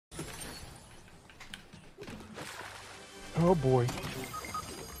Oh boy.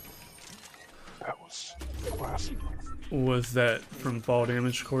 That was classic. Was that from fall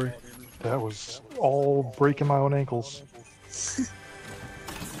damage, Corey? That was all breaking my own ankles.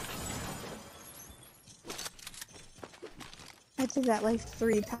 I did that like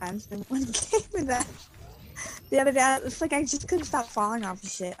 3 times in one game with that. The other day, it's like I just couldn't stop falling off of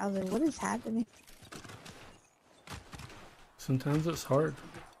shit. I was like, what is happening? Sometimes it's hard.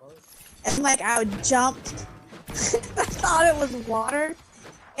 And like I jumped. I thought it was water.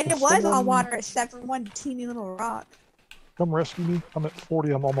 And it was all water except for one teeny little rock. Come rescue me. I'm at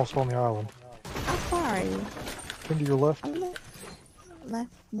 40. I'm almost on the island. How far are you? Come to your left. I'm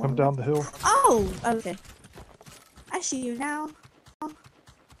left. Come down the hill. Oh, okay. I see you now.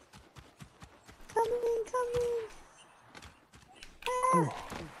 Coming. Ah. Oh.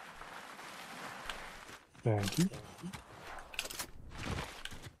 Thank you.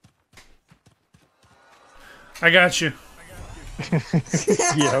 I got you.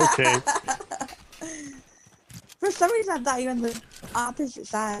 Yeah, okay. For some reason, I thought you were on the opposite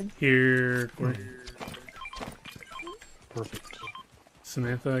side. Here, Corey. Perfect.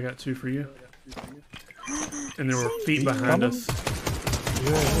 Samantha, I got 2 for you. And there were feet behind us. Yeah,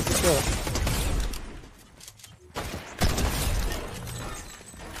 look at that.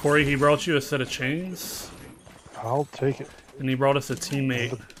 Corey, he brought you a set of chains. I'll take it. And he brought us a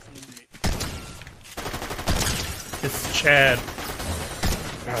teammate. It's Chad.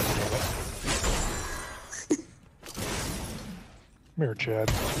 God damn it. Come here,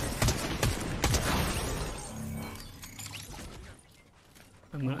 Chad.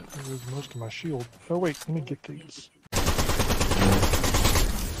 I'm not. I lose most of my shield. Oh wait, let me get these.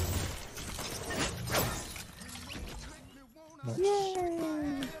 Nice. Yay!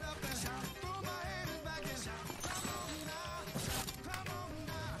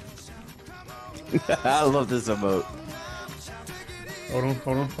 I love this emote. Hold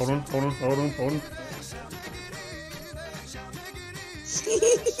on.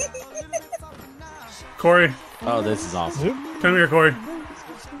 Corey, Oh, this is awesome. Yep, come here, Corey.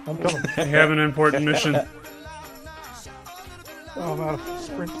 I'm coming. I have an important mission. Oh, I'm out of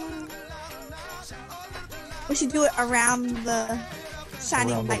sprint. We should do it around the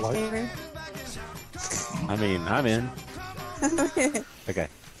shining Around the light. lightsaber. I mean, I'm in. Okay.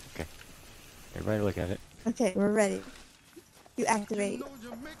 Everybody look at it. Okay, we're ready. You activate.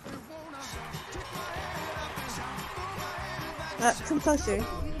 Come closer.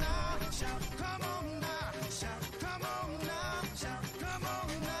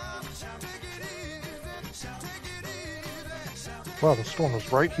 Wow, the storm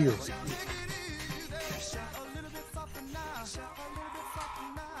is right here.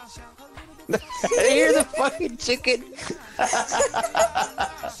 You're the fucking chicken.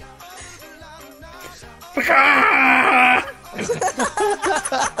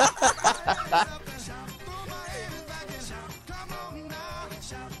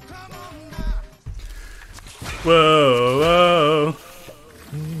 Whoa.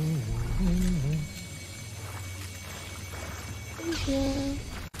 Thank you.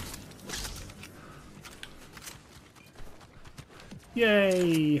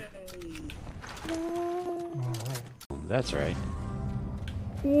 Yay. That's right.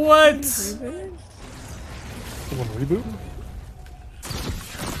 What? Someone reboot?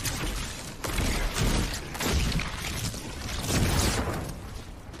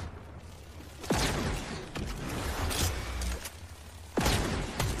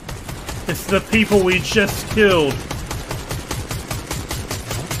 It's the people we just killed.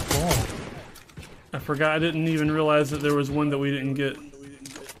 Oh, I forgot. I didn't even realize that there was one that we didn't get.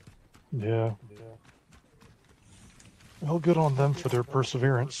 yeah. Well, good on them for their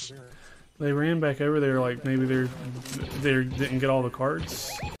perseverance. They ran back over there like maybe they didn't get all the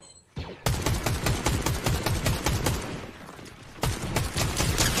cards.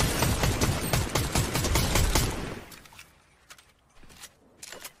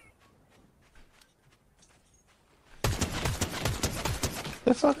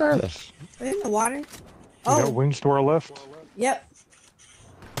 The fuck are they? Are they in the water? We got Oh, wings to our left. yep.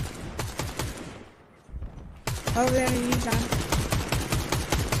 Over there in you, John.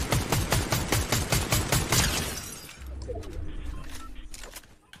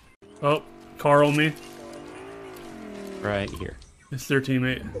 Oh, Carl, me. Right here. It's their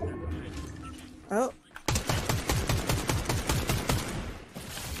teammate. Oh,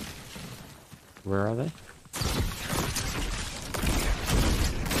 Where are they?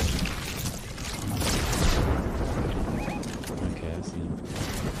 Okay, I see him.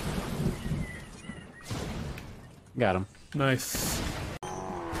 Got him. Nice.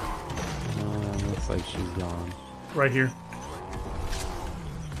 Looks like she's gone. Right here.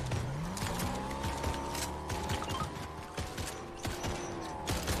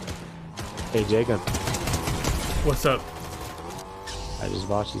 Hey, Jacob. What's up? I just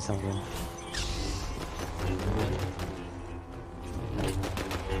bought you something.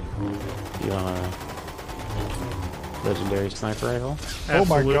 You want a legendary sniper rifle? Oh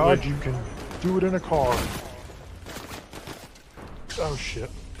my Absolutely. god, you can do it in a car. Oh shit.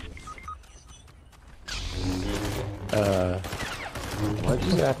 What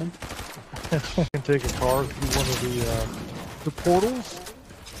just happened? You can take a car through one of the portals.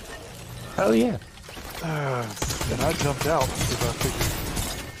 Oh yeah. And I jumped out because I figured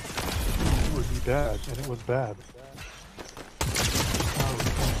it would be bad, and it was bad. Oh,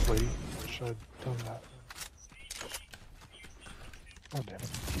 thanks, lady. Wish I'd done that. Oh, damn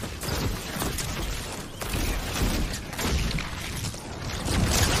it.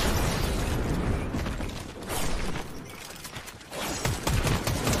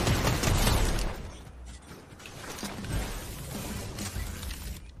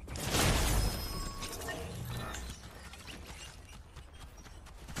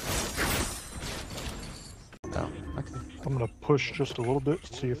 Oh, okay. I'm gonna push just a little bit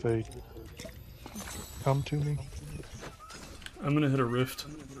to see if they come to me. I'm gonna hit a rift.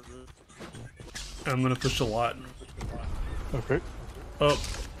 I'm gonna push a lot. Okay. Oh,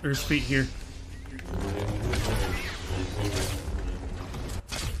 there's feet here.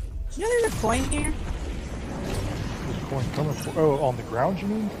 You know there's a coin here? There's a coin coming for. Oh, on the ground, you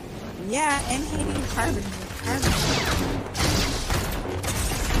mean? Yeah, and Haiti carbon.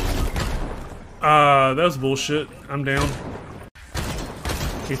 That was bullshit. I'm down.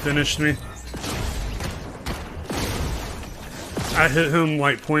 He finished me. I hit him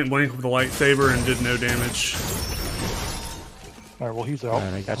like point blank with a lightsaber and did no damage. Alright, well, he's out.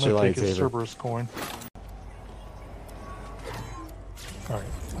 Alright, I got I'm your gonna take his lightsaber. Cerberus coin. Alright,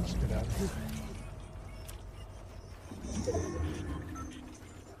 let's get out of here.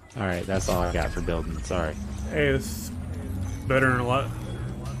 Alright, that's all I got for building. Sorry. Hey, it's better than a lot.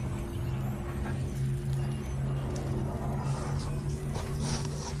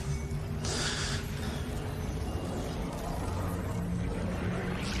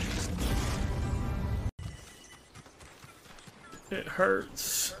 It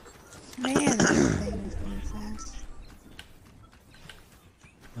hurts. Man, that thing is going fast.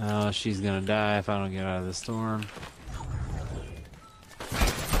 Oh, she's gonna die if I don't get out of the storm.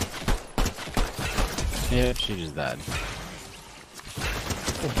 Yep, she just died.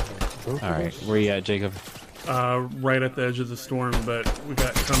 Both of Alright, us? where you at, Jacob? Right at the edge of the storm, but we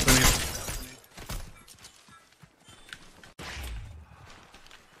got company.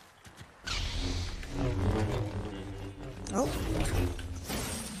 Oh,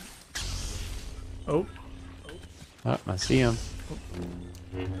 Oh, Oh, I see him.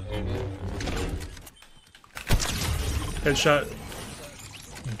 headshot.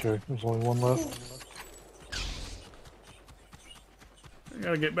 Okay, there's only one left. I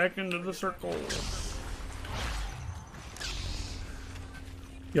gotta get back into the circle.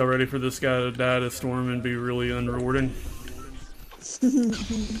 Y'all ready for this guy to die to storm and be really unrewarding?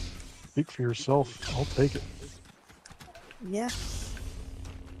 Speak for yourself. I'll take it. yeah.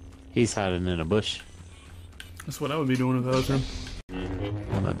 He's hiding in a bush. That's what I would be doing if I was him.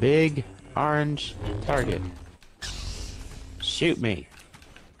 I'm a big orange target. Shoot me.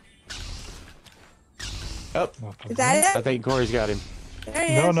 Oh, Nothing. Is that I it? think Corey's got him. There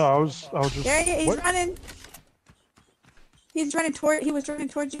he No, is. no, I was just. There he is. He's what? running. He was running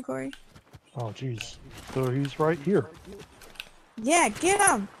towards you, Corey. Oh, jeez. So he's right here. Yeah, get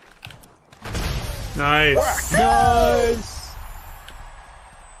him. Nice.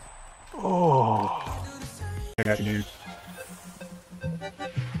 Oh. I got you.